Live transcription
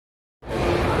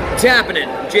What's happening?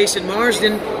 I'm Jason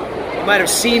Marsden. You might have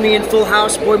seen me in Full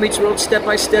House, Boy Meets World, Step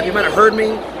by Step. You might have heard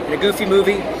me in a Goofy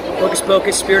movie, Hocus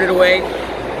Pocus, Spirited Away.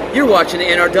 You're watching the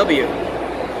NRW.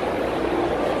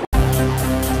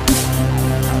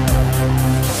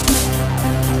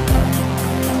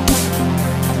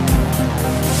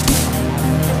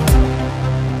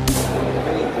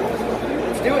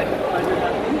 Let's do it.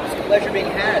 It's a pleasure being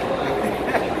had.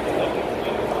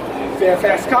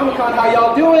 Fairfax Comic-Con, how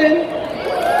y'all doing?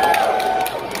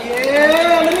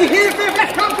 Yeah, let me hear it,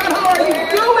 Fairfax Comic-Con, how are you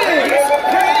doing?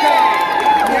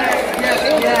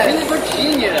 Yes. In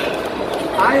Virginia.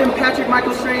 I am Patrick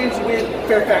Michael Strange with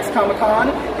Fairfax Comic-Con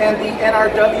and the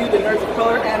NRW, the Nerds of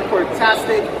Color and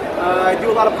Quirtastic. I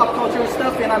do a lot of pop culture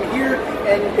stuff, and I'm here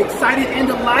and excited and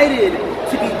delighted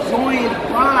to be joined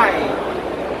by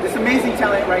this amazing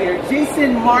talent right here,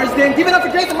 Jason Marsden. Give it up for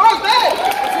Jason Marsden!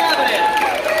 What's happening?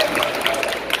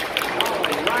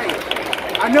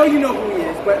 I know you know who he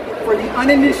is, but for the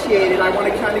uninitiated, I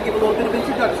want to kind of give a little bit of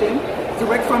introduction,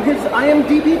 direct from his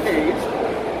IMDb page.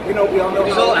 You know, we all know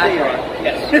how they are.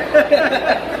 Yes.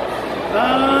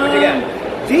 What you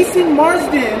got? Jason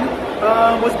Marsden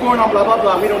was born on blah, blah,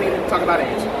 blah. We don't need to talk about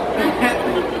age.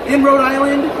 In Rhode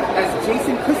Island as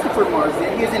Jason Christopher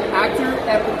Marsden. He is an actor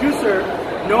and producer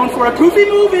known for a Goofy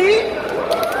movie,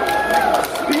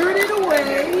 Spirited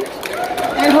Away,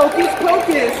 and Hocus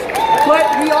Pocus. But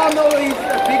we all know he's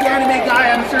a big anime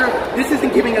guy. I'm sure this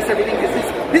isn't giving us everything because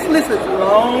this list is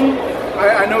long.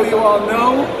 I know you all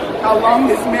know how long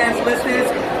this man's list is.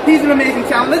 He's an amazing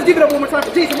talent. Let's give it up one more time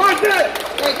for Jason Marsden.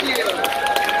 Thank you.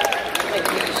 Thank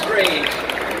you, Mr. Strange,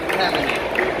 for having me.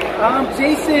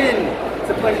 Jason,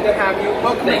 it's a pleasure to have you.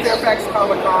 Welcome to Fairfax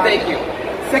Comic-Con. Thank you.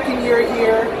 Second year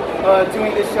here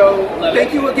doing this show.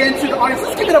 Thank you again to the audience.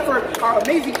 Let's give it up for our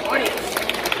amazing audience.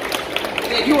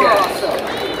 Thank you. You are guys. awesome.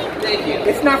 Thank you.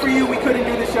 It's not for you, we couldn't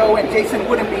do the show, and Jason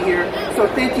wouldn't be here. So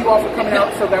thank you all for coming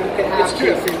out so that we can have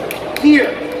Jason here.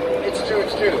 It's true,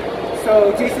 it's true.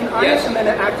 So Jason, I am an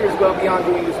actor as well beyond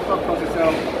doing this pop culture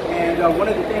show. And one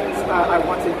of the things I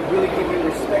want to really give you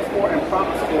respect for and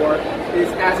props for is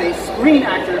as a screen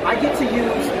actor, I get to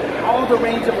use all the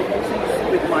range of emotions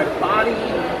with my body,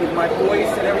 with my voice,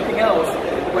 and everything else.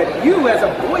 But you as a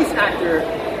voice actor,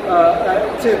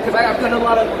 because I've done a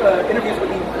lot of interviews with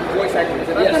these voice actors,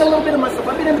 and I've done a little bit of myself.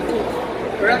 I've been in the booth.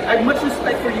 I have much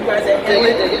respect for you guys that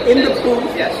in the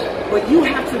booth. Yes. But you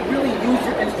have to really use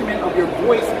your instrument of your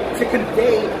voice to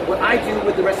convey what I do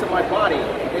with the rest of my body.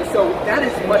 And so that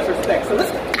is much respect. So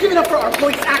let's give it up for our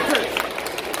voice actors.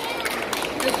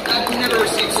 I've never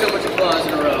received so much applause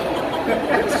in a row.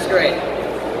 This is great.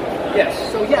 Yes.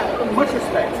 So yeah, much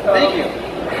respect. Thank you.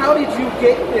 How did you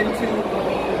get into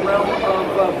the realm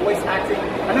of voice acting?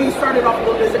 I know you started off a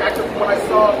little bit as an actor from what I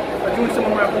saw doing some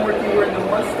of my homework. You were in the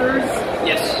Monsters.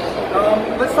 Yes.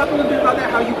 Let's talk a little bit about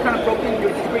that, how you kind of broke in.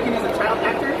 Did you break in as a child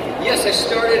actor? Yes, I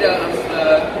started,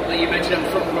 like you mentioned, I'm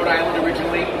from Rhode Island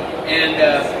originally, and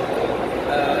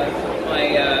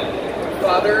my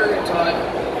father taught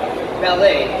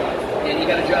ballet, and he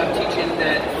got a job teaching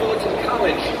at Fullerton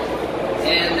College,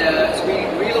 and so we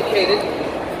relocated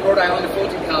from Rhode Island to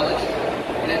Fullerton College,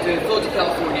 and to Fullerton,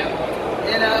 California,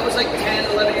 and I was like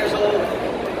 10, 11 years old,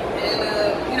 and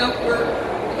you know,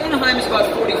 Anaheim is about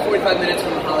 40-45 minutes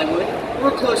from Hollywood.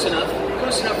 We're close enough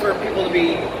for people to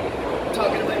be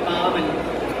talking to my mom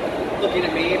and looking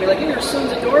at me and be like, hey, your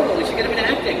son's adorable, you should get him into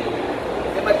acting.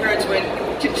 And my parents went,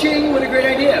 cha-ching, what a great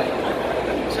idea.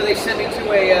 So they sent me to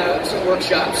some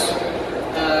workshops.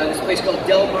 This place called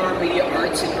Del Mar Media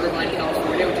Arts in Irvine,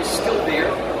 California, which is still there.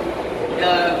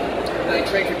 I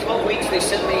trained for 12 weeks. They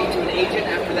sent me to an agent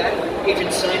after that.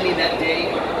 Agent signed me that day.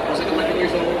 I was like 11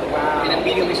 years old. Wow. And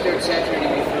immediately started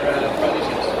saturating me for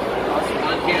auditions. Awesome.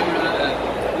 On camera,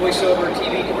 voiceover,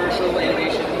 TV, commercial,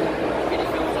 animation,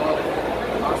 feature films, all of it.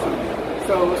 Awesome.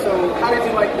 So how did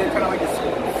you like the kind of like as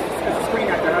a screen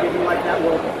actor? How did you like that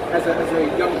world as a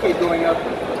young kid growing up?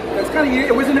 It's kind of,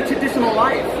 it wasn't a traditional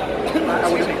life. I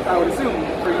would assume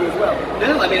for you as well.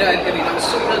 No, I mean I was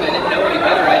so young. I didn't know any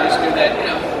better. I just knew that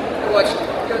you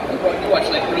watch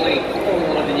like early,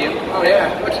 older than you. Oh yeah.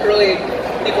 Watch early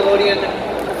Nickelodeon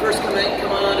first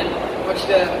come on and watched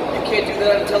You Can't Do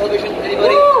That on Television.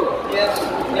 Anybody? Woo! Yes.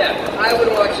 Yeah. I would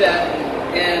watch that,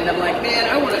 and I'm like, man,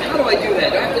 how do I do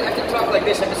that? I have to talk like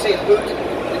this. I have to say a boot.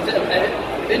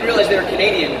 I didn't realize they were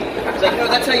Canadian. I was like, no,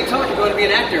 that's how you talk. You're going to be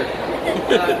an actor.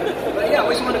 But yeah, I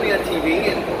always wanted to be on TV,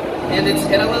 and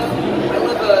I love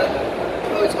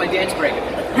oh, it's my dance break.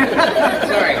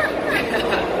 Sorry.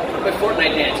 My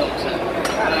Fortnite dance all of a sudden.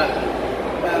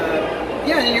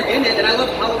 Yeah, and you're in it, and I love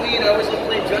Halloween. I always love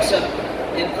playing dress up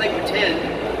and playing pretend.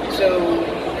 So,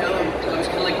 you know, I was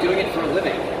kind of like doing it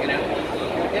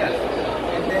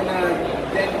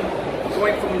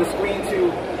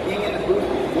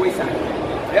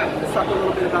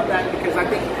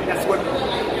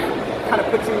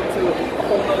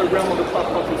realm of the pop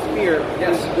culture sphere,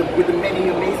 Yes. with the many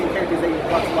amazing characters that you've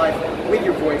brought to life with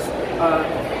your voice.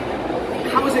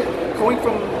 How is it going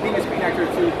from being a screen actor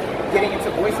to getting into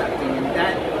voice acting, and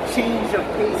that change of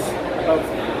pace of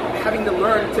having to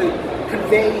learn to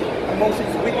convey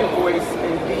emotions with your voice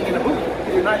and being in a booth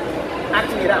because you're not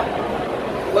acting it out?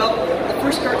 Well, the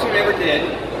first cartoon I ever did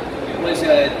was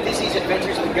Disney's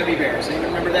Adventures with Gummy Bears. Anyone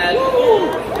remember that?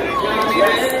 Woo! Gummy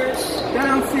Bears.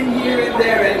 Bouncing here and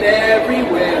there and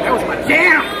everywhere. That was my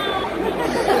jam!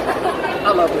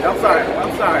 I loved it. I'm sorry.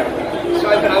 So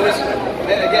I was,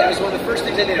 again, it was one of the first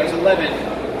things I did. I was 11,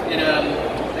 and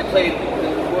I played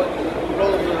the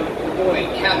role of the boy,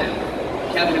 Cabin,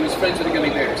 who was friends with the Gummy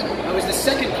Bears. I was the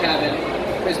second Cabin,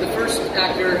 because the first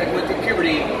actor had went through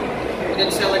puberty, and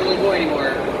didn't sound like a little boy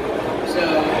anymore. So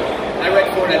I read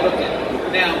for it, I booked it.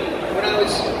 Now, when I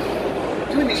was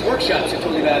doing these workshops I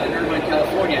told you about in Irvine,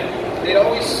 California, they'd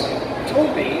always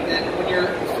told me that when you're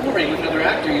performing with another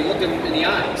actor, you look them in the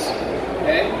eyes.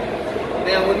 Okay?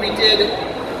 Now, when we did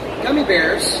Gummy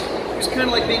Bears, it was kind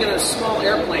of like being in a small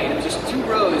airplane. It was just 2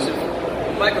 rows of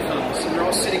microphones, and they're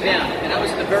all sitting down. And I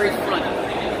was in the very front,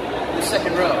 in the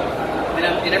second row.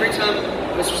 And every time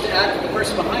I was supposed to act with the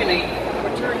person behind me, I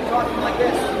would turn talking like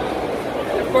this.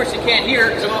 And of course, you can't hear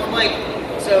because I'm off mic.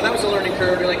 So that was a learning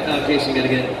curve. You're like, oh, Jason, you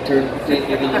gotta get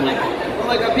on the mic. I'm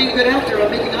like, I'm being a good actor. I'm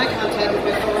making eye contact with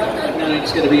my fellow actor. No, you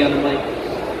just gotta be on the mic.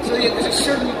 So yeah, there's a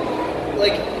certain,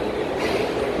 like,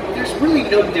 there's really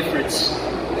no difference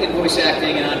in voice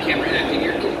acting and on-camera acting.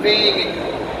 You're conveying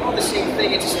all the same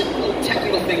thing. It's just the little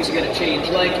technical things you gotta change.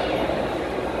 Like,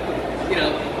 you know,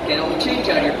 get all the change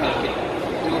out of your pocket.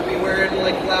 Don't be wearing,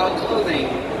 like, loud clothing.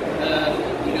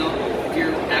 You know, if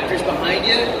your actor's behind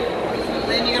you,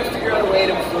 then you got to figure out a way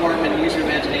to perform and use your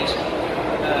imagination.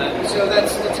 So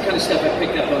that's the kind of stuff I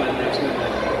picked up on when I was doing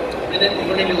that. And then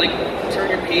learning to like turn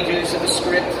your pages of the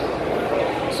script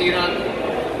so you're not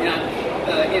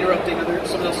interrupting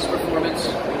someone else's performance.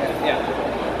 Yeah.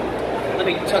 Let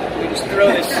me just throw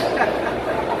this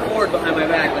cord behind my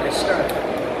back like a star.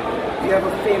 Do you have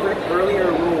a favorite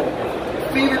earlier role?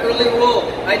 Favorite earlier role?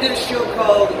 I did a show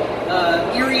called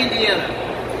Erie, Indiana.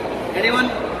 Anyone?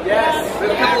 Yes.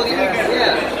 A couple of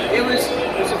yeah. It was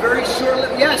a very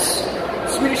short-lived. Yes.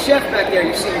 Swedish chef back there.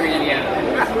 You've seen Erie, Indiana.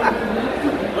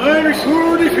 I'm a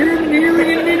Swedish here in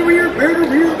Erie, Indiana. We are better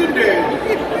here than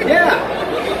dead. Yeah,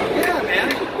 man.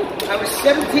 I was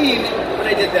 17 when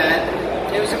I did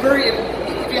that. It was a very.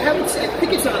 If you haven't, I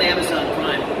think it's on Amazon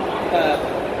Prime.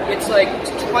 It's like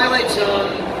Twilight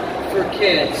Zone for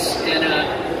kids, and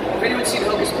if anyone's seen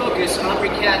Hocus Pocus, Omri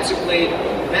Katz, who played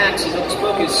Max in Hocus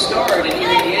Pocus, starred in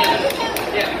Erie, Indiana.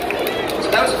 Yeah. So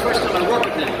that was the first time I worked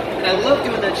with him. And I loved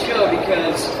doing that show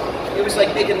because it was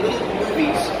like making little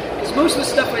movies. Because most of the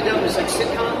stuff I done was like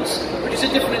sitcoms, which is a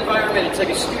different environment. It's like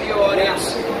a studio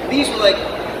audience. These were like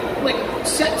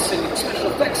sets and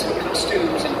special effects and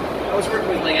costumes. And I was working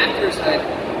with like actors. I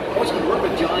always would work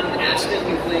with John Astin,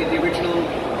 who played the original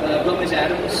Gomez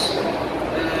Addams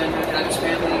and Addams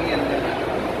Family, and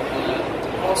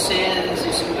Paul Sands,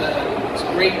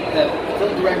 some great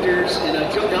film directors, and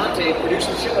Joe Dante produced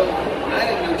the show. And I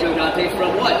didn't know Joe Dante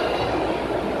from what?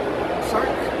 Sorry?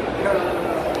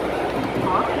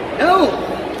 No!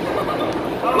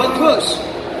 Well, close.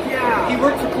 Yeah. He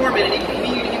worked for Corman, and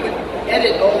he would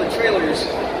edit all the trailers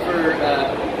for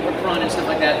Prawn and stuff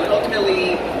like that. But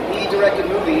ultimately, he directed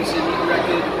movies, and he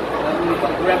directed a movie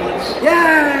called Gremlins.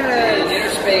 Yes! And Inner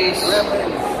Space.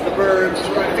 Gremlins. The Burbs. He's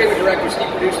one of my favorite directors. He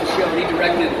produced the show, and he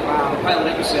directed the pilot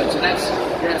episodes. And that's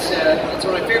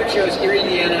one of my favorite shows, Erie,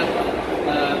 Indiana.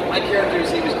 My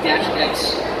character's name was Dash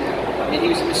X, and he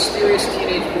was a mysterious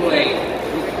teenage boy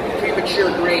with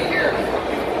premature gray hair.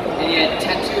 And he had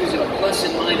tattoos of a plus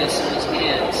and minus on his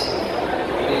hands.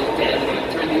 And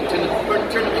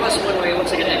turn the plus one way, it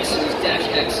looks like an X. So it was Dash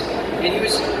X. And he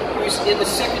was in the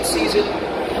second season,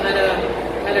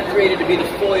 kind of created to be the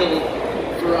foil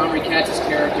for Omri Katz's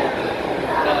character.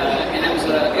 And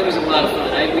it was a lot of fun.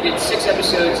 We did 6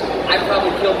 episodes. I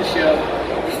probably killed the show.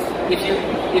 If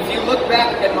you look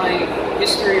back at my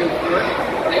history of work,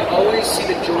 I always see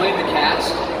the joy in the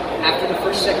cast after the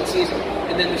first, second season,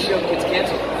 and then the show gets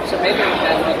canceled. So maybe I'm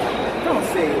bad luck. Don't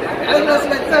say that. I don't know.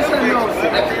 That's not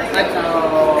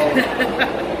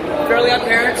no. Fairly Odd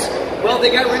Parents. Well,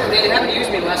 they got rid of. They haven't used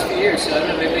me in the last few years, so I don't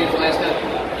know. Maybe they last up.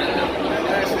 I don't know.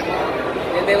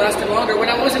 And they lasted longer when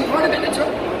I wasn't part of it. That's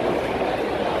right.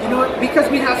 You know what? Because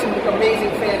we have some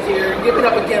amazing fans here, give it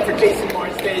up again for Jason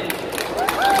Marsden.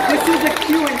 This is a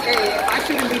Q&A. I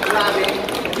shouldn't be blabbing.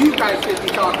 You guys should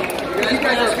be talking. You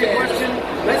guys ask a question.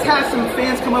 Let's have some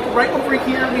fans come up right over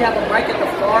here. We have a mic at the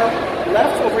far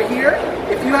left over here.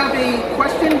 If you have a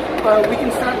question, we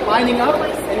can start lining up,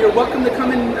 and you're welcome to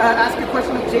come and ask a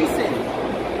question of Jason.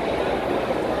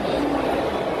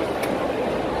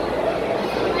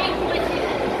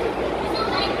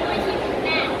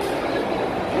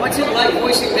 What's it like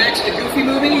voicing Max in a Goofy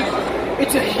movie?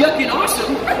 It's a yucking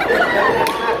awesome.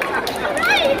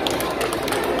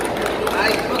 I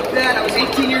booked that. I was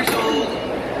 18 years old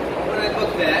when I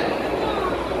booked that,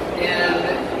 and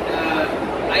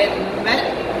I had met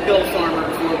Bill Farmer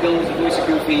before. Bill was the voice of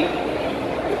Goofy,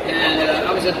 and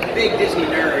I was a big Disney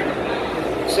nerd.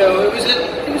 So it was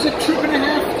a trip and a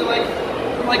half to I'm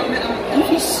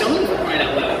Goofy's son, for crying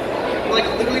out loud.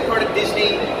 I'm literally part of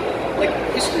Disney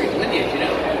history, lineage.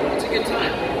 It's a good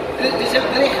time. Does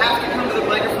everybody have to come to the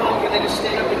microphone? Can they just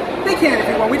stand up? They can if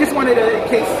you want. We just wanted to, in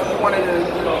case you wanted to,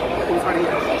 it was funny.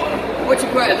 What's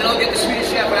your question? Then I'll get the Swedish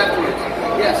chef afterwards.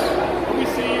 Yes. Will we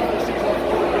see you for season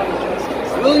 4 of Young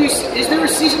Justice? Is there a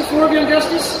season 4 of Young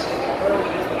Justice?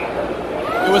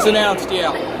 It was announced,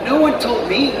 yeah. No one told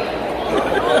me.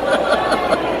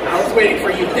 I was waiting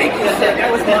for you. Thank you, Seth.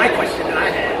 That was my question that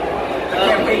I had. I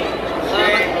can't wait.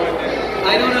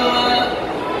 I don't know.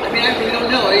 I really don't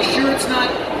know. Are you sure it's not?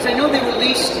 Because I know they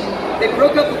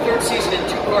broke up the 3rd season in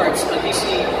 2 parts on DC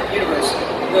Universe.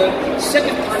 The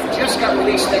 2nd part just got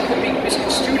released. That could be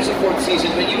misconstrued as a 4th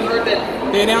season, but you heard that...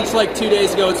 They announced 2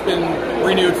 days ago it's been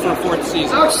renewed for a 4th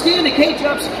season. Outstanding. Hey,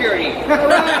 job security. All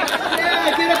right.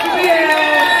 Yeah, get up to me.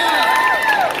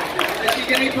 Yeah. Is he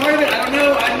going to be part of it? I don't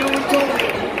know. No one told me.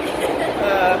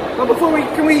 But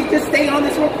can we just stay on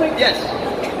this real quick? Yes.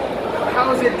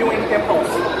 How is it doing Impulse?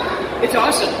 It's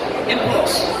awesome.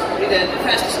 Impulse. The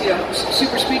fastest,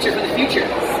 super speedster from the future.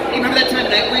 Hey, remember that time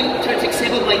Nightwing tried to take a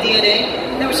sample of my DNA?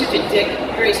 That was such a Dick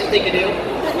Grayson thing to do.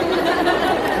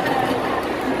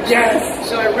 Yes!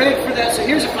 So I read for that. So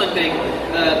here's a fun thing.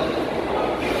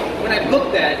 When I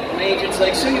booked that, my agent's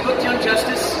like, so you booked Young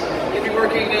Justice? You'll be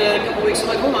working a couple weeks. I'm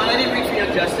like, hold on, I didn't read for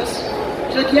Young Justice.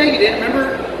 She's like, yeah, you did.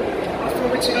 Remember 4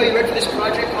 weeks ago you read for this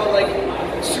project called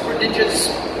Super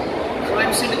Ninjas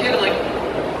Crime Syndicate? I'm like,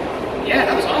 yeah,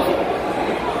 that was awful.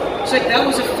 It's like that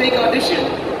was a fake audition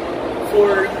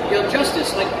for Young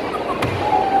Justice. Oh,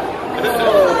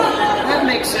 that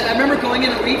makes sense. I remember going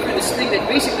in to read for this thing that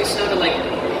basically sounded like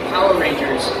Power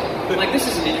Rangers. I'm like, this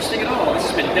isn't interesting at all. This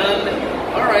has been done.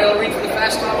 All right, I'll read for the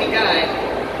fast-talking guy.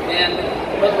 And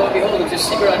lo and behold, it was a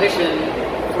secret audition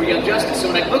for Young Justice.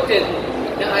 So when I booked it,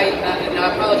 now I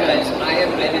apologize. I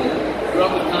didn't grow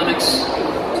up with comics. I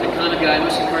was a comic guy,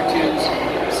 mostly cartoons.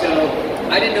 So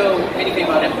I didn't know anything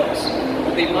about Impulse.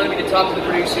 But they wanted me to talk to the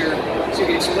producer so he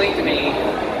could explain to me,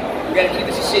 we got to keep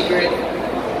this a secret.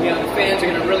 The fans are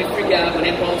going to really freak out when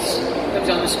Impulse comes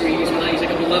on the screen. He's like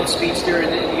a beloved speedster in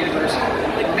the universe.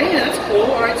 I'm like, man, that's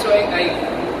cool. All right, so I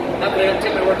not that I don't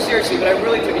take my work seriously, but I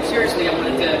really took it seriously. I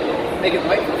wanted to make it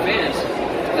right for the fans.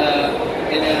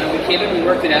 And we came in, we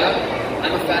worked it out.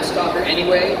 I'm a fast talker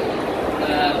anyway.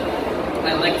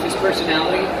 I liked his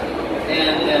personality,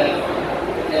 and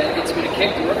it's been a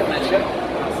kick to work on that show.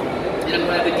 And I'm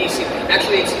glad that DC.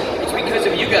 Actually, it's because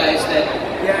of you guys that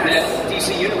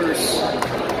DC Universe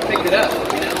picked it up.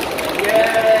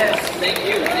 Yes. Thank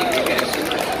you guys so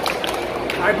much.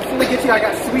 All right, before we get to you, I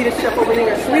got Swedish Chef over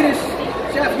here. Swedish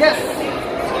Chef, yes.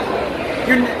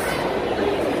 You're next.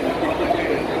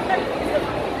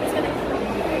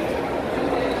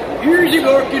 Here's your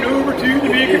walking over to the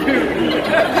big food.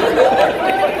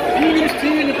 You're gonna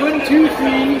stand up 1, 2, 3.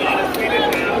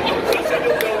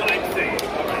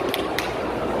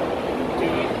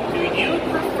 Do you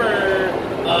prefer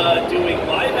doing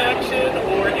live action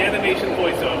or animation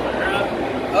voiceover?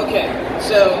 Okay,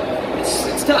 so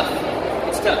it's tough.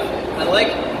 It's tough.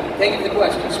 Thank you for the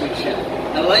question, sweet chef.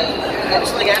 I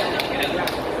just like acting,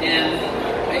 And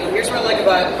here's what I like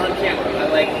about on camera. I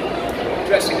like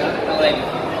dressing up. I like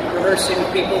rehearsing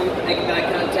with people, making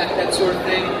eye contact, that sort of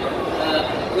thing.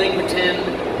 Playing pretend.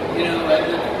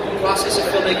 The process of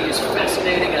filmmaking is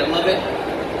fascinating. I love it.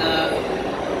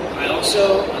 I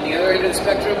also, on the other end of the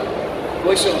spectrum,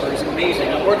 voiceover is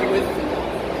amazing. I'm working with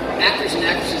actors and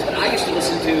actresses that I used to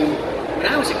listen to when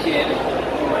I was a kid.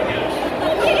 Oh my gosh.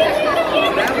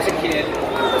 When I was a kid.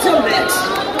 What's up, Max?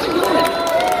 How's it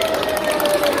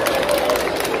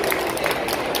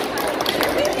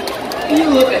going? You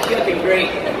look fucking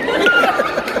great.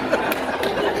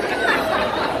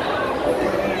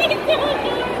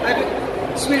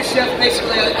 Swedish Chef,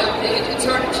 basically, it's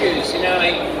hard to choose.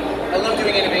 I love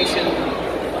doing animation.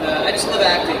 I just love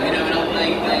acting,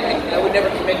 and I would never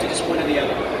commit to just one or the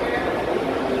other.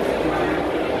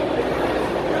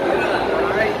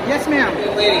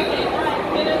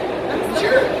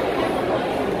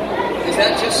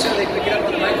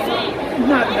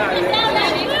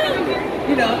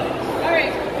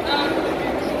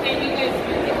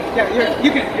 Yeah,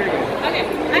 you can. You're good. Okay,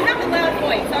 I have a loud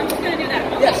voice, so I'm just gonna do that.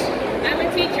 Yes. I'm a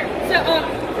teacher, so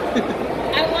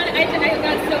I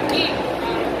got so deep.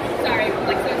 Sorry, I'm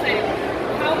like so excited.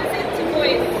 How was it to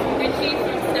voice Richie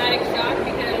from Static Shock?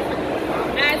 Because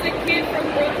as a kid from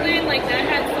Brooklyn, like that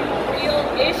had some real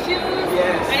issues.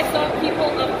 Yes. I saw people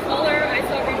of color. I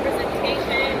saw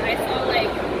representation. I saw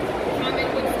like comic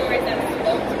book stories that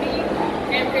spoke to me.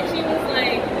 And Richie was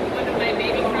like one of my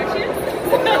baby crushes.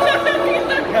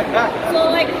 So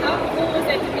like, how cool was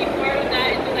it to be part of that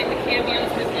and do like the cameos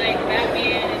with like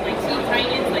Batman and like Teen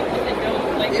Titans? Like, was it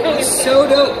dope? Like, It was so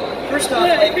dope. First off,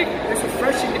 like, it was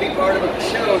refreshing to be part of a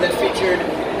show that featured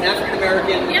an African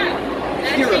American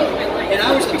hero, and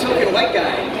I was the token white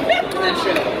guy in that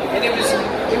show, and it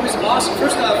was awesome.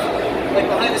 First off, like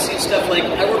behind the scenes stuff, like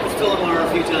I worked with Phil Amar a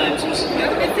few times. It was,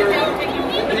 thank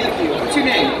you. What's your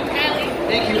name? Allie.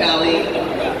 Thank you, Allie.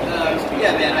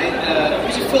 Yeah, man,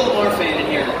 who's a Phil Amar fan in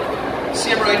here?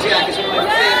 Samurai Jack is one of my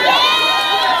favorites.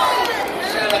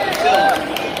 Shout out to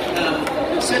Phil.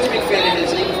 Such a big fan of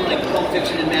his, even from like Pulp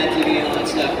Fiction and Mad TV and all that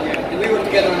stuff. And we worked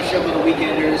together on a show called The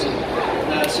Weekenders,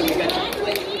 and so we got to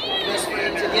play best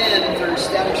friends again for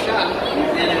Static Shock.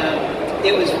 And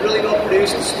it was really well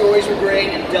produced. The stories were great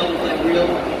and dealt with like real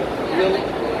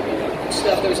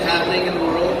stuff that was happening in the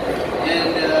world.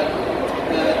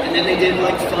 And then they did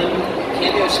like fun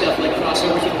cameo stuff, like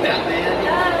crossovers with Batman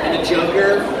and the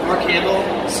Joker, Mark Hamill,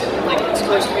 sitting like as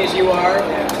close to me as you are.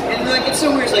 And like it's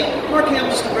so weird. It's like Mark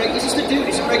Hamill's he's just a dude.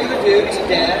 He's a regular dude. He's a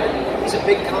dad. He's a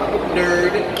big comic book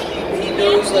nerd. He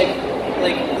knows like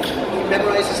he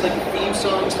memorizes like theme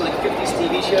songs to like 50s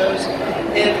TV shows.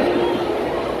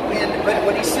 But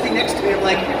when he's sitting next to me, I'm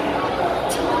like,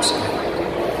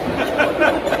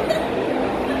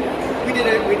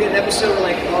 we did an episode of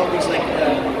like all these like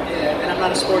and I'm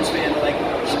not a sports fan, but like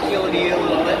Shaquille O'Neal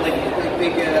and all that like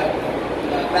big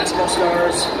basketball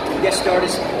stars, guest starred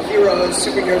as heroes,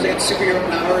 superheroes. They had superhero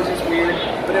powers. It was weird,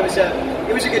 but it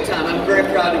was a good time. I'm very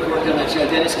proud to have worked on that show.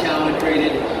 Dennis Cowan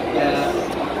created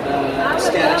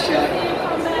Static Shock.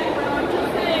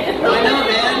 I know,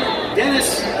 man.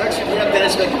 Dennis, actually, bring up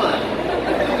Dennis, but come on,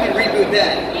 you can reboot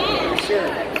that. Sure.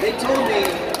 They told me,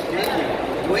 thank you,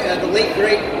 the late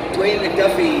great Dwayne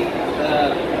McDuffie,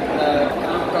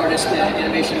 comic artist and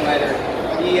animation writer.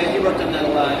 He worked on that a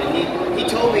lot, and he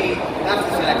told me after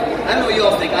the fact. I don't know what you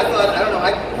all think. I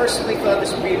personally thought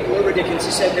this would be a little ridiculous.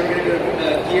 He said they were going to do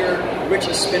a Gear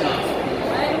Richie spinoff.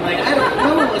 I'm like,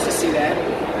 no one wants to see that.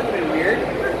 That would have been weird.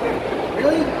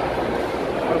 Really?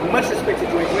 Much respect to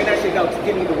Dwayne. Dwayne actually helped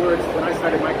give me the words when I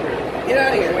started my career. Get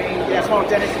out of here. Dwayne, yeah, small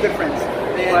Dennis, good friends.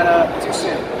 Man, but too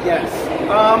soon. Yes.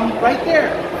 Right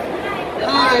there.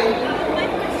 Hi. My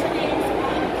question is,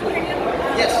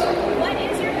 Yes. what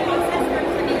is your process for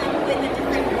coming up with the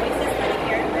different voices for the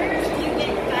characters? Do you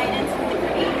get guidance from the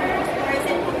creators, or is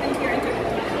it open to your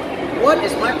interpretation? What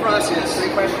is my process?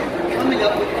 Great question. For coming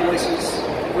up with voices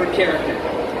for a character.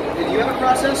 Do you have a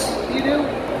process? You do?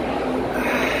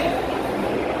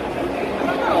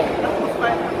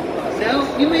 No,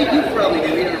 you probably do.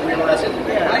 You don't realize it,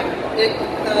 Yeah. right?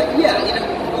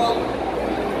 Well,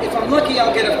 if I'm lucky,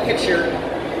 I'll get a picture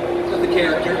of the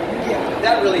character. Yeah.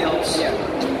 That really helps. Yeah.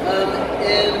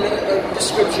 And a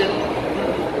description,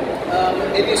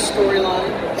 maybe a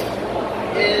storyline,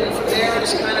 and from there I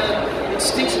just kind of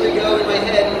instinctually go in my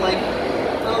head and like,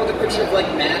 oh, the picture of like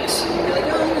Max, and be like,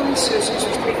 oh, he's 14,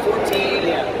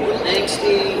 a little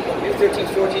angsty, maybe 13,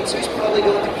 14, so he's probably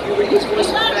going to puberty. He's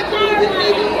voicing back a little bit,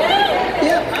 maybe.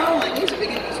 Yeah, Powerline. He's really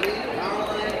into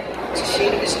Powerline. He's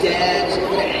ashamed of his dad. He's a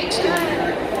little bit of angst in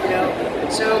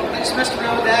there, So I just messed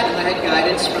around with that, and I had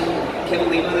guidance from Kevin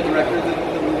Lima, the director of the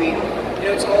movie.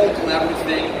 It's all a collaborative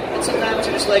thing, and sometimes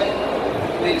you're just like,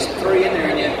 they just throw you in there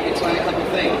and you try a couple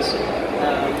things.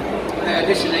 I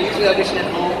audition. I usually audition at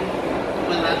home on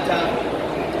my laptop,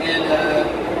 and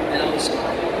I'll just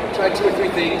try 2 or 3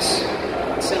 things,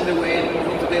 send it away, and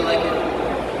hope that they like it.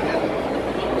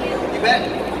 Yeah. You bet.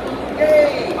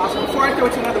 Yay! Awesome. Before I go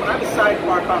to another one, I have a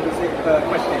sidebar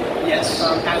question. Yes.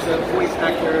 As a voice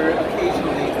actor,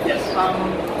 occasionally. Yes.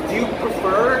 Do you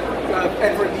prefer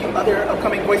and review other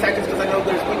upcoming voice actors? Because I know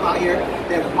there's people out here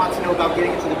that want to know about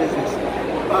getting into the business.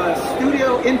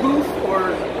 Studio in booth,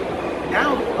 or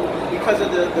now because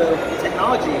of the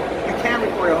technology, you can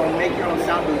record at home, make your own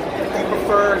sound booth. Do you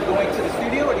prefer going to the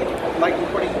studio, or do you like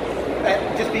recording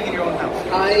just being in your own house?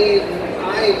 I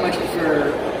much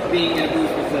prefer being in a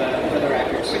booth with other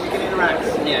actors. So you can interact.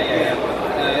 Yeah.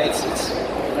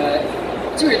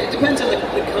 It's weird. It depends on the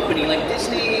company. Like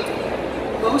Disney,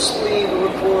 mostly will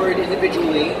record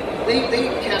individually. They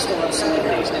cast a lot of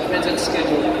celebrities. It depends on the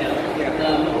schedule.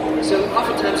 So So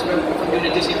oftentimes if I'm doing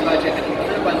a Disney project, I'm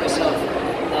kind of by myself.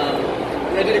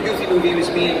 When I did a Goofy movie, it was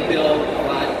me and Bill a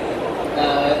lot.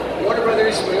 Warner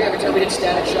Brothers, every time we did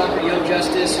Static Shock or Young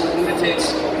Justice or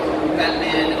Lunatics,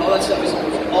 Batman, all that stuff was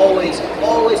always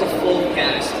a full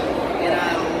cast. And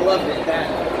I loved it.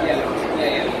 Yeah.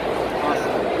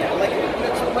 Awesome. Yeah, like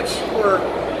it's much more,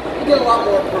 you get a lot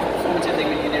more performance, I think,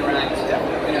 when you interact.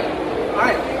 Definitely. You know. All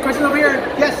right, question over here.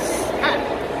 Yes, Pat.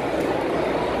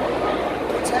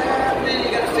 What's happening?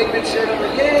 You got a Figment shirt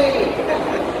on, yay!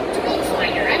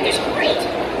 Finder, I'm just great.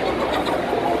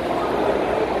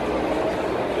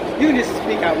 You can just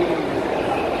speak out.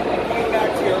 Going back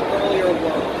to your earlier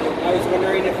work, I was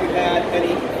wondering if you had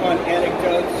any fun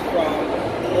anecdotes from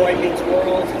Boy Meets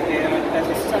World, and as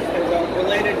a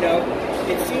related note,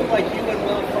 it seemed like you and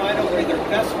Will Friedle were either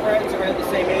best friends or had the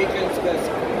same agents, because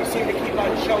you seem to keep on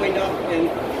showing up in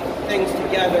things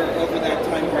together over that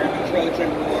time period, the Trojan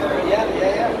War.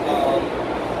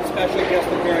 Special guest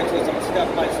appearances on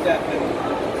Step by Step, and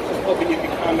just hoping you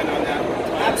could comment on that.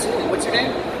 Absolutely. What's your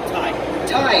name? Ty.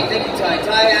 Ty. Thank you, Ty.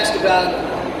 Ty asked about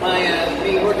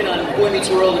me working on Boy Meets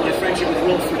World and my friendship with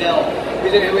Will Friedle. We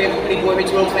have any Boy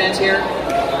Meets World fans here?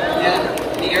 Yeah?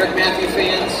 Any Eric Matthew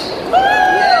fans?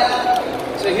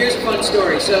 Yeah? So here's a fun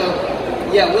story. So,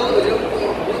 yeah,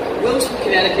 Will's from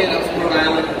Connecticut. I'm from Rhode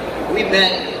Island. We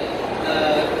met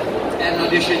at an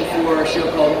audition for a show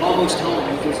called Almost Home,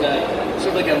 which was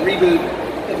sort of like a reboot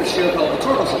of a show called The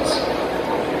Torkelsons.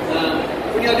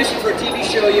 When you audition for a TV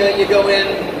show, you go in,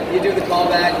 you do the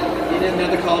callback, you do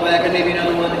another callback, and maybe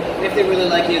another one. And if they really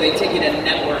like you, they take you to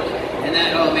network. And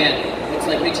that, oh man, it's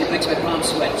like makes my palms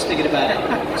sweat just thinking about it.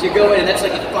 So you go in, and that's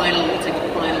like the final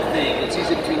thing. It's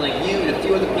usually between like you and a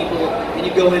few other people, and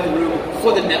you go in the room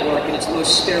for the network, and it's the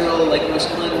most sterile, like most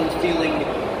unfeeling,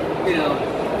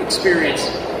 experience.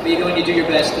 But you go and you do your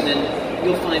best, and then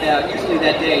you'll find out, usually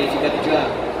that day, if you got the job.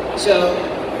 So,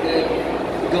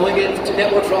 going into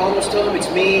network for Almost Home, it's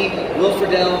me, Will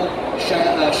Friedle,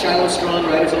 Shiloh Strong,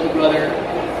 writer's older brother.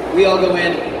 We all go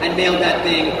in, I nailed that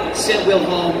thing, sent Will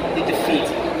home in defeat.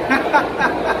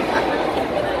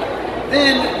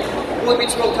 Then, Boy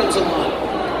Meets World comes along.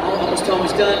 Almost Home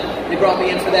is done, they brought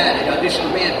me in for that. I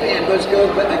auditioned, bam,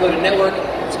 I go to network,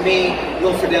 it's me,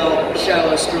 Will Friedle,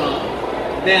 Shiloh Strong.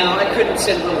 Now, I couldn't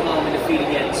send Will home in defeat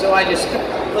again, so I just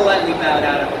politely bowed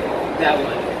out of that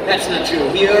one. That's not true.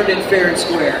 He earned it fair and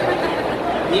square.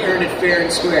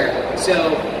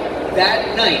 So,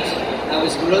 that night, I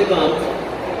was really bummed,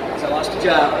 because I lost a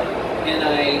job, and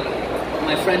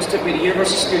my friends took me to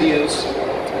Universal Studios,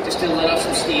 just to let off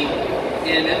some steam,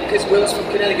 and because Will's from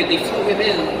Connecticut, they flew him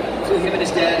and his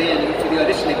dad in for the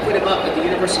audition. They put him up at the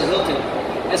Universal Hilton.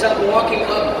 As I'm walking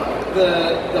up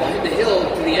the hill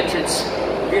to the entrance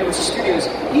of Universal Studios,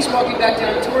 he's walking back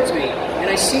down towards me, and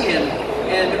I see him,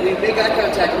 and we make eye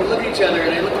contact, and we look at each other,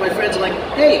 and I look at my friends, and I'm like,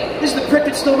 hey, this is the prick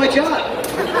that stole my job.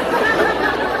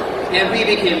 And we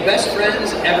became best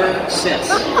friends ever since.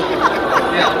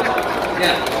 Yeah.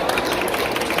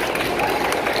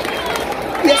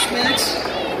 Yes, Max?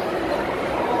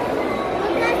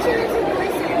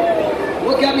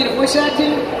 What got me into voice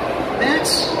acting?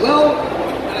 Max? Well,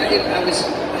 I was,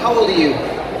 how old are you?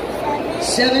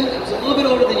 7. I was a little bit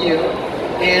older than you,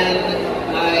 and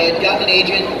I had gotten an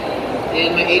agent,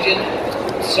 and my agent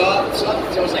saw I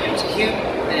was like, I was cute,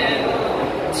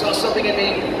 and saw something in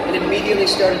me, and immediately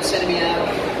started sending me out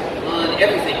on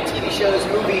everything, TV shows,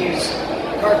 movies,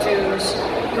 cartoons.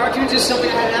 Cartoons is something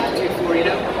I had an aptitude for,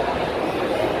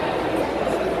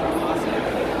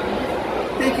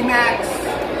 Thank you, Max.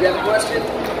 You have a question?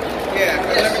 Yeah,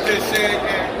 Yes. let me just say,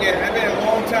 I've been a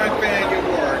long time fan of your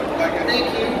work. Thank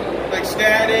you. Like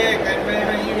Static, and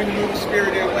maybe even the movie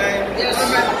Spirited Away. Yes.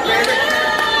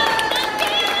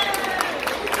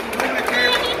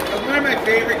 One of my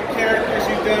favorite characters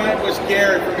you've done was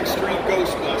Gary from Extreme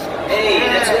Ghostbusters. Hey,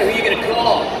 that's who you're going to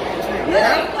call.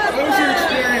 What was your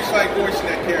experience like voicing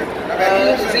that character?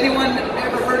 Has anyone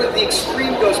ever heard of the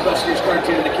Extreme Ghostbusters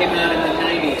cartoon that came out in the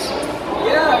 90s?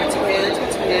 Yeah, it's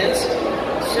hands.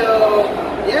 So,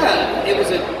 yeah, it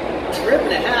was a trip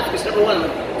and a half, because number one, I'm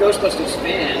a Ghostbusters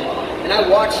fan, and I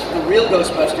watched the real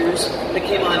Ghostbusters that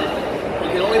came on.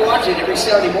 You can only watch it every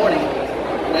Saturday morning.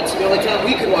 That's the only time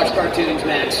we could watch cartoons,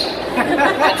 Max.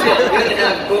 That's it. We didn't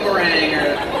have Boomerang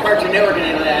or Cartoon Network or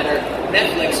any of that, or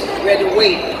Netflix. We had to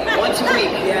wait once a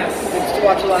week to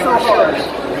watch a lot of our shows.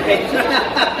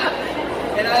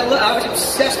 And I was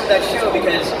obsessed with that show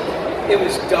because it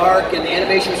was dark and the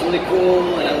animation was really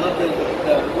cool, and I loved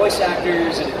the voice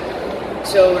actors. And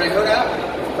so when I found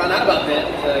out about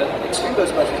the Extreme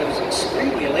Ghostbusters, I was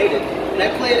extremely elated. And I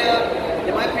played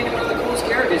in my opinion, one of the coolest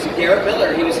characters. Garrett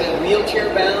Miller. He was a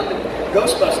wheelchair-bound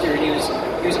Ghostbuster, and he was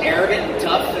arrogant and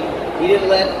tough, and he didn't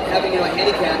let having a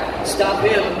handicap stop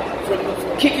him from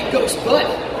kicking Ghost butt.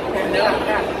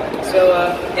 So,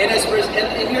 and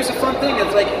here's a fun thing.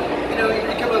 It's like, you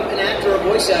become an actor or a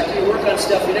voice actor, you work on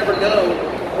stuff, you never know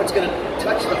what's going to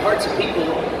touch the hearts of people,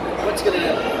 what's going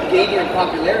to gain you in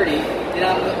popularity. And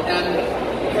I'm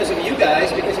because of you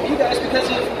guys, because of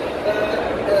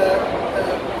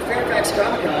Fairfax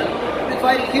Comic-Con, I'm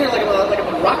invited here like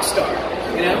I'm a rock star,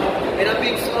 and I'm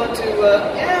being flown to,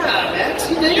 Max,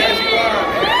 you dig it? Yes, you are.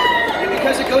 And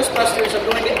because of Ghostbusters, I'm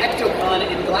going to Ectocon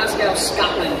in Glasgow,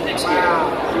 Scotland next year.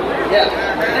 Wow. Yeah,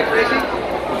 isn't that crazy?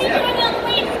 What are you doing all the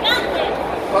way in Scotland?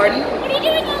 Pardon? What are you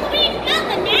doing all the way in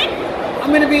Scotland, Max? I'm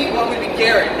going to be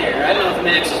Garrett there. I don't know if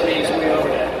Max is making his way over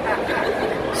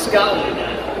to Scotland.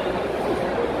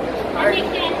 All right.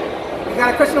 You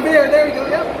got a question over there. There you go.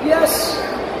 Yep. Yes.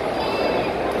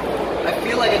 I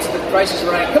feel like it's The Price is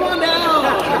Right. Come on down.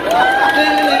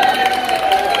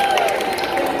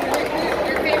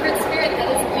 Your favorite spirit, that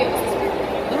is you.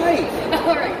 Right.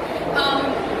 All right.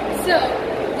 So,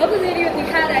 lovely lady with the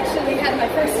hat actually had my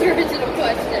first original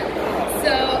question.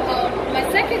 So, my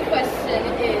second question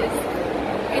is,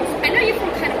 I know you from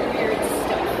kind of weird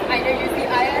stuff. I know you're the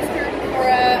Oscar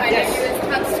Cora. I know you as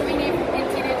Tom Sweeney in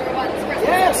Teenage Robot Express.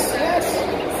 Yes.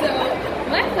 So,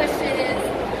 my question is,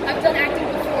 I've done acting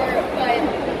before, but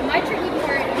my tricky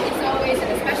part is always,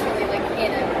 and especially like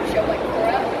in a show like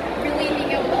Cora, really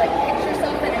being able to like picture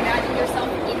yourself and imagine yourself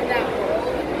in that world,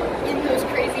 in those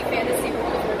crazy fantasy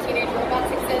worlds where teenage robots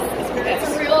exist and spirits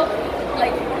are real.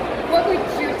 Like, what would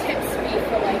your tips be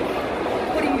for like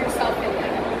putting yourself in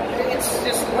that? It's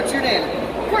just, what's your name?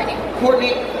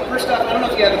 Courtney. First off, I don't know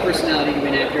if you have a personality to be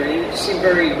an actor. You just seem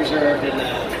very reserved and,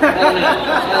 I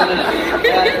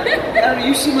don't know.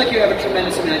 You seem like you have a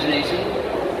tremendous imagination.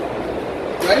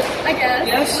 Right? I guess.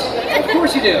 Yes? Of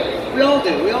course you do. We all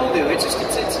do. It's just,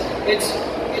 it's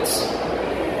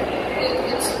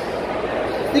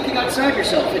thinking outside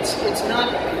yourself. It's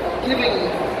not giving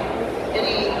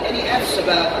any F's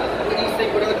about what you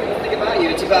think, what other people think about you.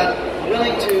 It's about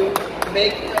willing to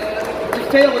to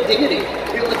fail with dignity,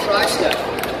 to be able to try stuff.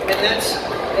 And that's,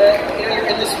 you're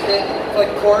in this, like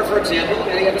Core, for example,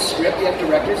 you have a script, you have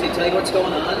directors, they tell you what's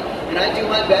going on, and I do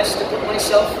my best to put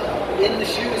myself in the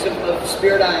shoes of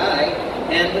Spirit II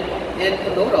and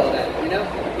promote all that,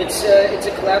 It's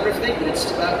a collaborative thing, but it's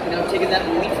about, taking that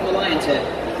leap from the lion's head.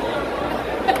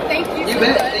 Thank you. You so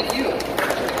bet, much. thank you.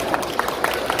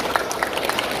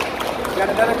 Got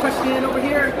another question over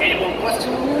here? Any more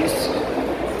questions?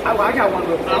 I got one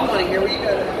real quick. I want to hear what you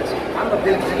got to ask. I'm a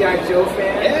big G.I. Joe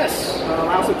fan. Yes.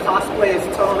 I also cosplay as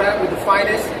Tunnel Rat with the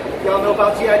Finest. Y'all know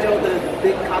about G.I. Joe, the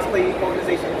big cosplay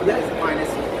organization that is the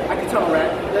Finest. I can Tunnel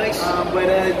Rat. Nice. But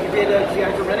you did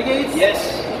G.I. Joe Renegades? Yes.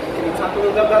 Can you talk a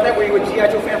little bit about that? Were you a G.I.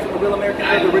 Joe fan from the Real American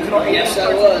Hero, the original 80s? Yes,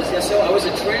 I was. Yes, so I was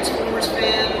a Transformers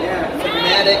fan. Yeah.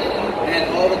 Fanatic. I had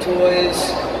all the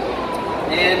toys.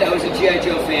 And I was a G.I.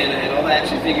 Joe fan. I had all the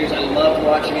action figures. I loved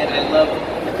watching it. I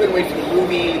couldn't wait for the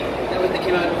movie that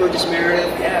came out with Burgess Meredith.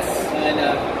 Yes. And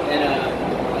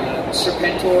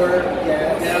Serpentor.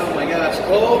 Yes. Oh my gosh.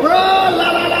 Cobra! La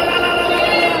la la la la la la!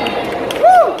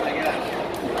 Woo! Oh my gosh.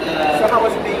 So how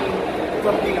was it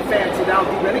from being a fan to now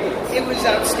be Renegades? It was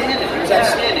outstanding.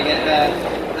 Outstanding.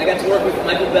 I got to work with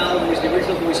Michael Bell, who was the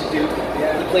original voice of Duke.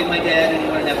 Yeah. He played my dad in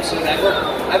one episode.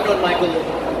 I've known Michael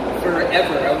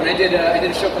forever. When I did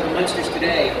a show called Monsters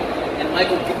Today, and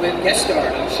Michael guest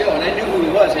starred on the show, and I knew who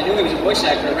he was. I knew he was a voice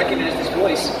actor. I recognized his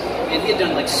voice, and he had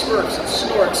done like Smurfs and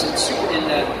Snorks and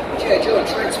G.I. Joe and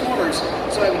Transformers.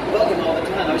 So I would bug him all the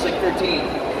time. I was like 13,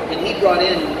 and he brought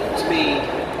in to me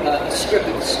a script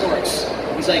of the Snorks.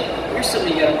 He's like, "Here's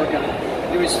something you got to work on."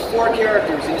 There was 4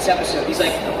 characters in this episode. He's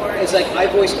like, I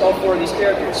voiced all 4 of these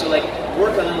characters. So like,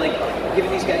 work on like giving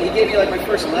these guys. He gave me like my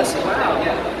first lesson. Wow.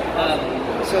 Yeah.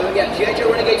 So yeah, G.I. Joe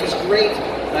Renegades was great.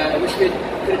 I wish we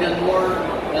could have done more,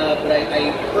 but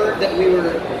I heard that we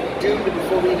were doomed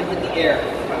before we even hit the air.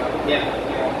 Yeah.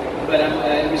 But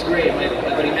it was great. My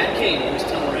buddy Matt King was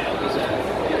Tunnel Rat.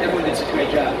 Everyone did such a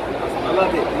great job. I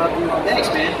loved it. Loved you. Thanks,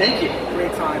 man. Thank you.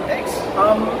 Great time. Thanks.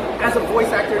 As a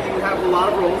voice actor, you have a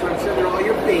lot of roles. I'm sure they're all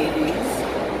your babies,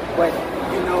 but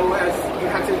as you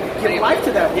have to give life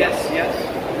to that voice. Yes.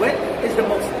 What is the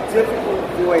most difficult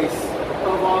voice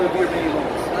of all of your many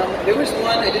roles? There was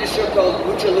one, I did a show called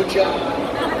Lucha Lucha.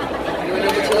 Anyone know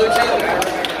Lucha Lucha?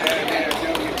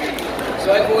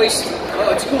 So I voiced,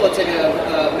 it's cool, it's like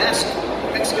a masked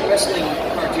Mexican wrestling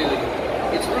cartoon.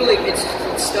 It's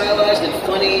stylized and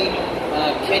funny.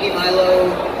 Candy Milo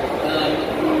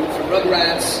from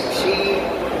Rugrats, she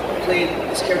played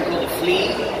this character called the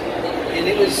Flea, and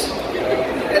it was,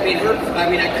 I couldn't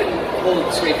hold a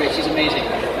straight face. She's amazing.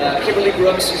 Kimberly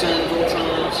Brooks, who's on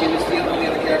Voltron, she was one of the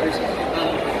other characters.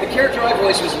 The character I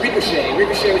voiced was Ricochet.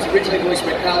 Ricochet was originally voiced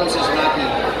by Carlos Rocky,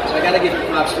 so I got to give him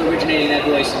props for originating that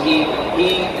voice.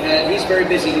 And he's very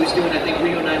busy. He was doing, I think,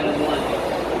 Reno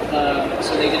 911.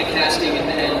 So they did a casting,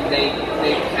 and they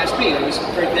cast me. I was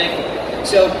very thankful.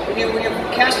 So when you're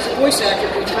cast as a voice actor,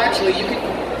 contractually, you can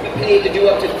be paid to do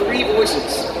up to 3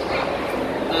 voices.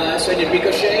 So I did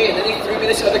Ricochet, and then he threw me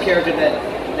this other character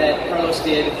that Carlos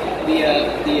did, the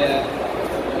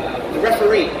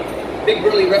referee, big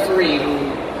burly referee who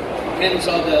handles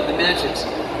all the matches.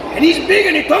 And he's big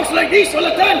and he talks like this all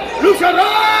the time.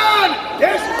 Lucharon!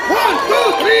 Yes, 1,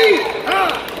 2, 3!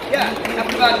 Yeah,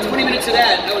 after about 20 minutes of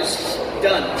that, I was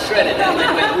done, shredded. I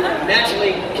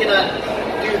naturally cannot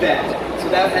do that. So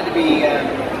that had to be, a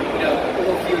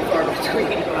little few and far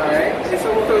between. All right. And so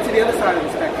we'll go to the other side of the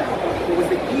spectrum. What was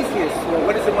the easiest, or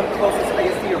what is the one closest, I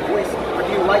guess, to your voice? Or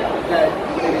do you like that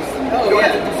it is, you don't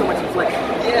have to do so much inflection?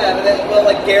 Yeah,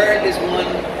 like Garrett is one,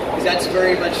 because that's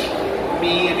very much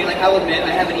me. I mean, like, I'll admit,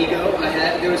 I have an ego.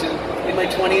 In my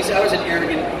 20s, I was an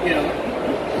arrogant,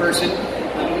 person.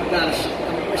 I'm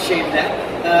ashamed of that.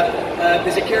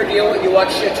 There's a character, you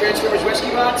watch Transformers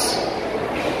Rescue Bots?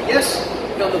 Yes?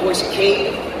 You know the voice of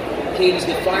Cade? Cade is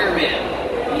the fireman.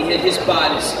 His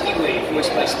bot is E-Wave,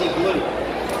 voiced by Steve Blue.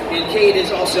 And Cade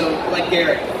is also, like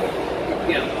Garrett,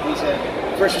 he's a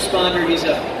first responder, he's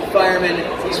a fireman,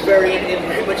 he's very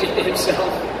much into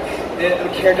himself. A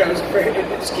character it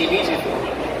just came easy for me.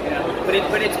 But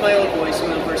it's my own voice,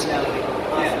 my own personality.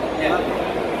 Yeah.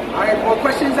 All right, more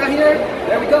questions out here?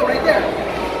 There we go, right there.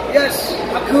 Yes,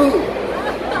 Haku.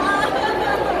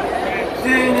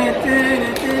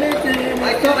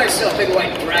 I thought I saw a big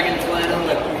white dragon flying on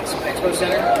the Expo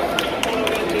Center. Hello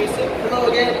again, Jason. Hello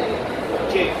again.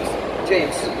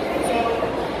 James. So,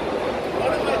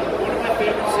 one of my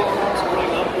favorite sitcoms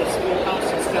growing up was Full House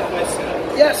and Step by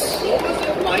Step. Yes. What was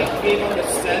it like being on the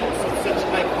set of such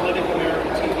iconic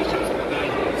American TV shows in the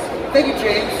 90s? Thank you,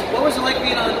 James. What was it like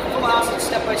being on Full House and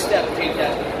Step by Step, James?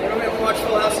 Everyone ever watch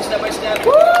Full House and Step by Step?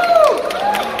 Woo!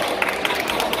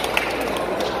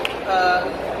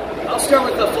 I'll start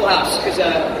with the Full House because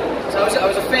I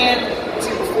was a fan.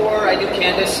 See, before I knew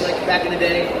Candace, like back in the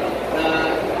day,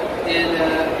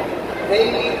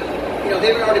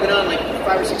 they were already been on like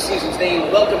 5 or 6 seasons. They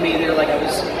welcomed me there like I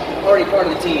was already part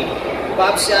of the team.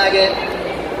 Bob Saget,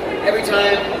 every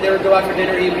time they would go out for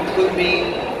dinner, he would include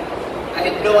me. I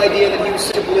had no idea that he was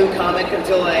such a blue comic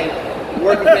until I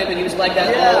worked with him, and he was like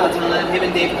that all the time. Him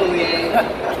and Dave Coulier,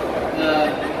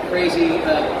 crazy.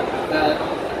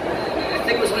 I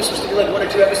think it was only supposed to be like 1 or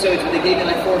 2 episodes, but they gave me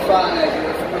like 4 or 5,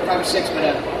 or 5 or 6.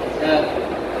 But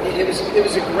it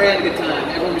was a grand good time.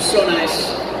 Everyone was so nice.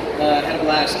 Had a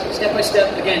blast. Step by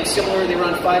Step, again, similar. They were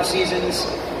on 5 seasons.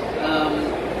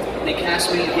 They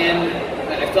cast me again.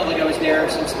 I felt like I was there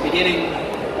since the beginning.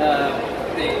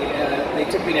 They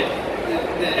took me to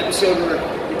the episode where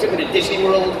they took me to Disney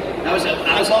World. That was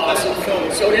awesome.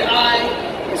 So did I.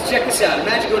 Because check this out.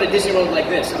 Imagine going to Disney World like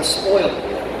this. I was spoiled.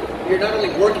 You're not only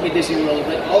working at Disney World,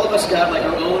 but all of us got like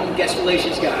our own guest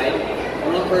relations guide,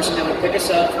 our own person that would pick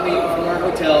us up from our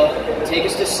hotel, take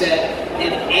us to set,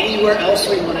 and anywhere else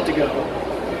we wanted to go.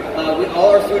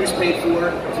 All our food was paid for.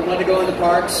 If we wanted to go in the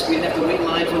parks, we didn't have to wait in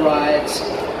line for rides.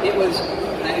 It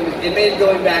made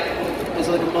going back as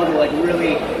like a mother like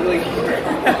really, really hard.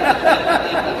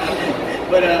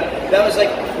 But that was like,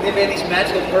 they made these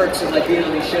magical perks of like being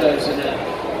on these shows, and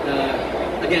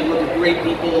again, worked with great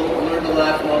people, learned a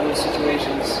lot from all those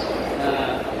situations.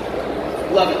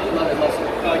 Love it. You are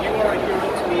a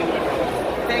hero to me, my brother.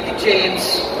 Thank you, James.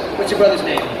 What's your brother's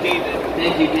name? David.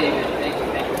 Thank you, David. Thank you.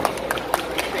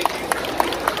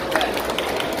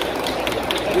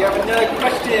 We have another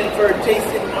question for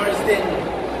Jason Marsden.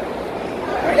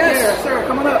 Right there, sir,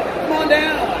 come on up. Come on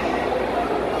down.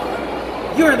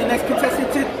 You're the next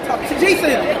contestant to talk to Jason.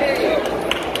 Hey.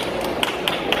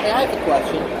 Hey, I have a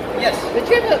question. Yes. Did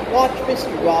you ever watch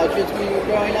Mr. Rogers when you were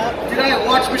growing up? Did I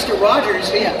watch Mr. Rogers?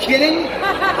 Are you kidding?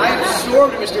 I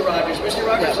absorbed Mr. Rogers. Mr.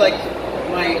 Rogers is like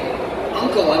my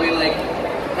uncle. I mean, there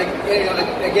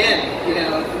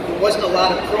wasn't a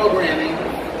lot of programming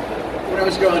when I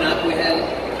was growing up. We had,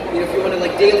 if you wanted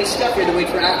like daily stuff, you had to wait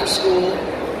for after school.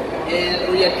 And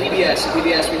we had PBS. At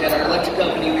PBS, we had our electric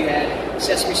company. We had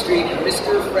Sesame Street and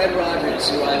Mr. Fred Rogers,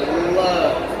 who I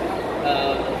love.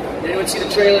 Did anyone see the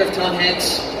trailer of Tom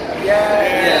Hanks?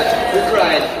 Yeah. Who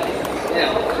cried? Yeah.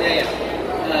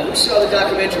 Who saw the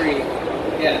documentary?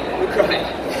 Yeah. Who cried?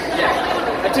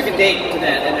 Yeah. I took a date to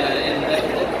that, and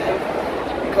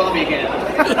call me again.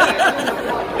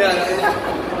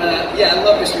 Yeah, I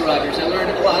love Mr. Rogers. I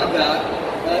learned a lot about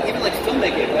even like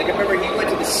filmmaking. Like I remember he went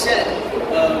to the set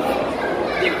of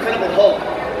The Incredible Hulk,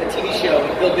 a TV show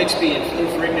with Bill Bixby and Lou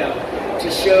Ferrigno,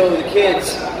 to show the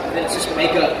kids that it's just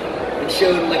makeup. And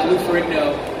showed him like Lou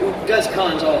Ferrigno, who does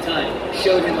cons all the time,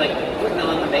 showed him like putting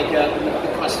on the makeup and the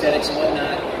prosthetics and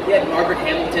whatnot. He had Margaret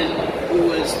Hamilton, who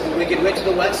was the Wicked Witch of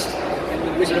the West and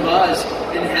the Wizard of Oz,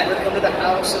 and had her come to the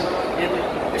house and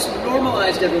just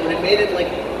normalized everyone and made it like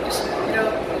just,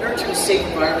 nurture a safe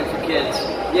environment for kids.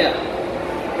 Yeah.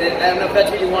 And I don't know if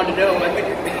that's what you wanted to know. I mean,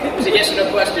 it was a yes or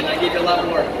no question. I gave you a lot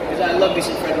more because I love me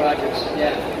some Fred Rogers.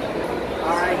 Yeah.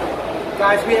 All right.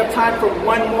 Guys, we have time for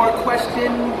one more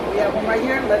question. We have one right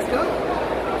here. Let's go.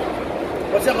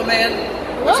 What's up, my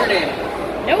man? What's your name?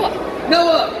 Noah.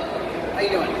 Noah! How you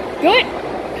doing? Good.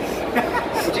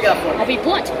 What you got for me? I'll be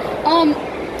blunt.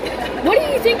 What do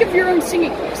you think of your own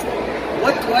singing voice?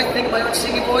 What do I think of my own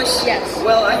singing voice? Yes.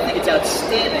 Well, I think it's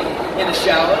outstanding in the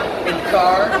shower, in the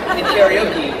car, in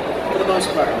karaoke, for the most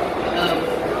part.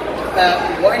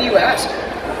 Why do you ask?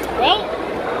 Well,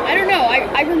 I don't know.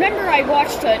 I remember I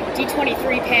watched a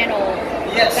D23 panel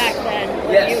back then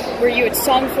where you had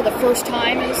sung for the first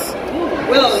time.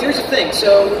 Well, here's the thing.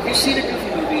 So, if you've seen a Goofy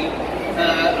movie,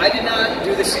 I did not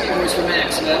do the singing voice for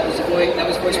Max. That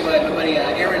was voiced by my buddy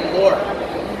Aaron Lohr.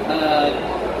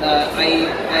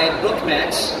 I had booked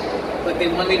Max, but they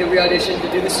wanted me to re-audition to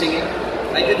do the singing.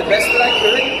 I did the best that I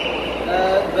could,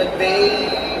 but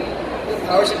the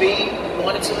powers that be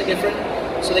wanted something different,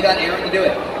 so they got Aaron to do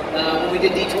it. When we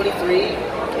did D23,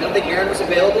 I don't think Aaron was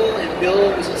available, and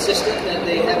Bill was insistent that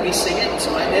they have me sing it,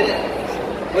 so I did it.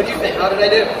 What do you think? How did I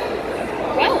do?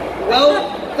 Well,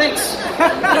 thanks.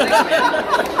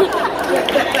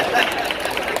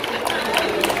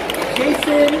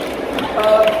 Jason,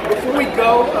 before we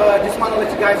go, just want to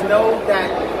let you guys know that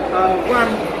where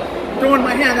I'm throwing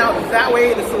my hand out is that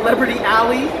way, the Celebrity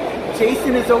Alley.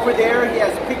 Jason is over there. He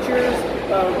has pictures.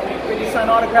 Did you sign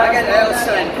autographs? I'll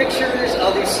sign pictures.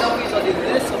 I'll do selfies. I'll do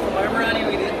this. I'll put my arm around you.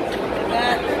 We did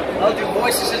that. I'll do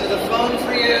voices into the phone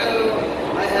for you.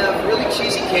 I have really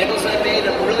cheesy candles I made.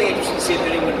 I'm really interested to see if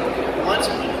anyone wants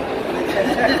them.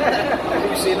 Have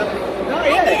you seen them? Oh,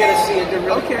 yeah. You gotta see it. They're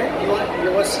really, okay. You want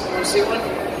to see one?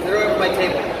 They're over my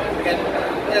table.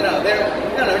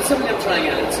 It's something I'm trying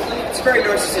out. It's very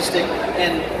narcissistic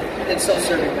and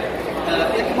self-serving.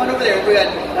 Come on over there. We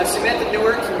got Samantha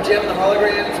Newark from Jim and the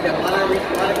Holograms. We got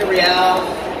Monica Rial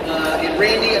and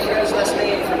Randy. I forgot his last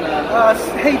name from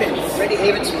Havens. Randy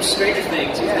Havens from Stranger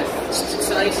Things. Yes.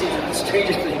 Cincinnati season of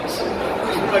Stranger Things.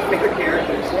 He's one of my favorite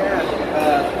characters.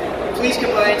 Yeah. Please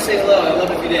come by and say hello. I'd love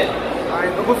it if you did. All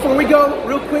right. But before we go,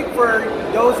 real quick, for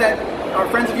those that are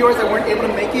friends of yours that weren't able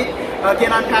to make it,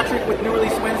 again, I'm Patrick with New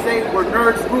Release Wednesday, where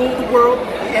nerds rule the world.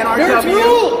 Nerds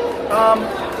rule!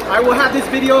 I will have this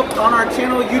video on our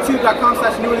channel,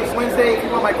 youtube.com/newreleasewednesday. If you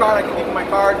want my card, I can give you my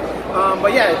card.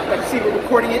 But yeah, like you see, we're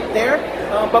recording it there.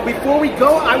 But before we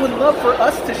go, I would love for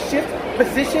us to shift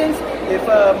positions. If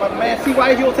my man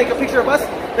CY will take a picture of us,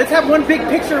 let's have one big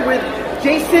picture with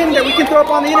Jason that we can throw up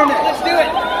on the internet. Let's do it.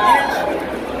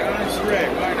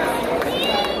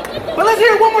 But let's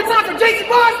hear it one more time for Jason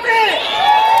Marsden!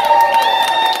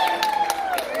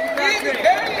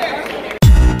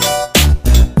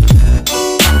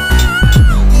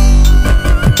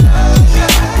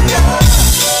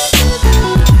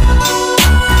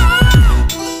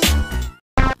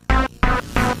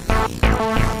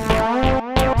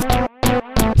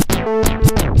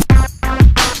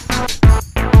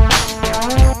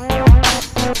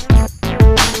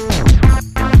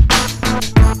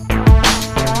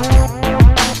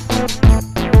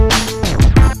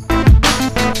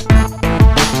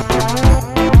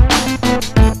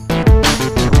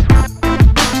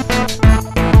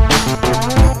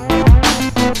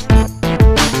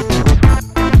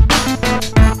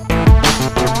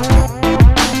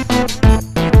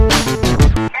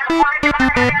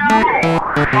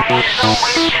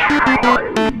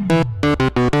 Don't wait.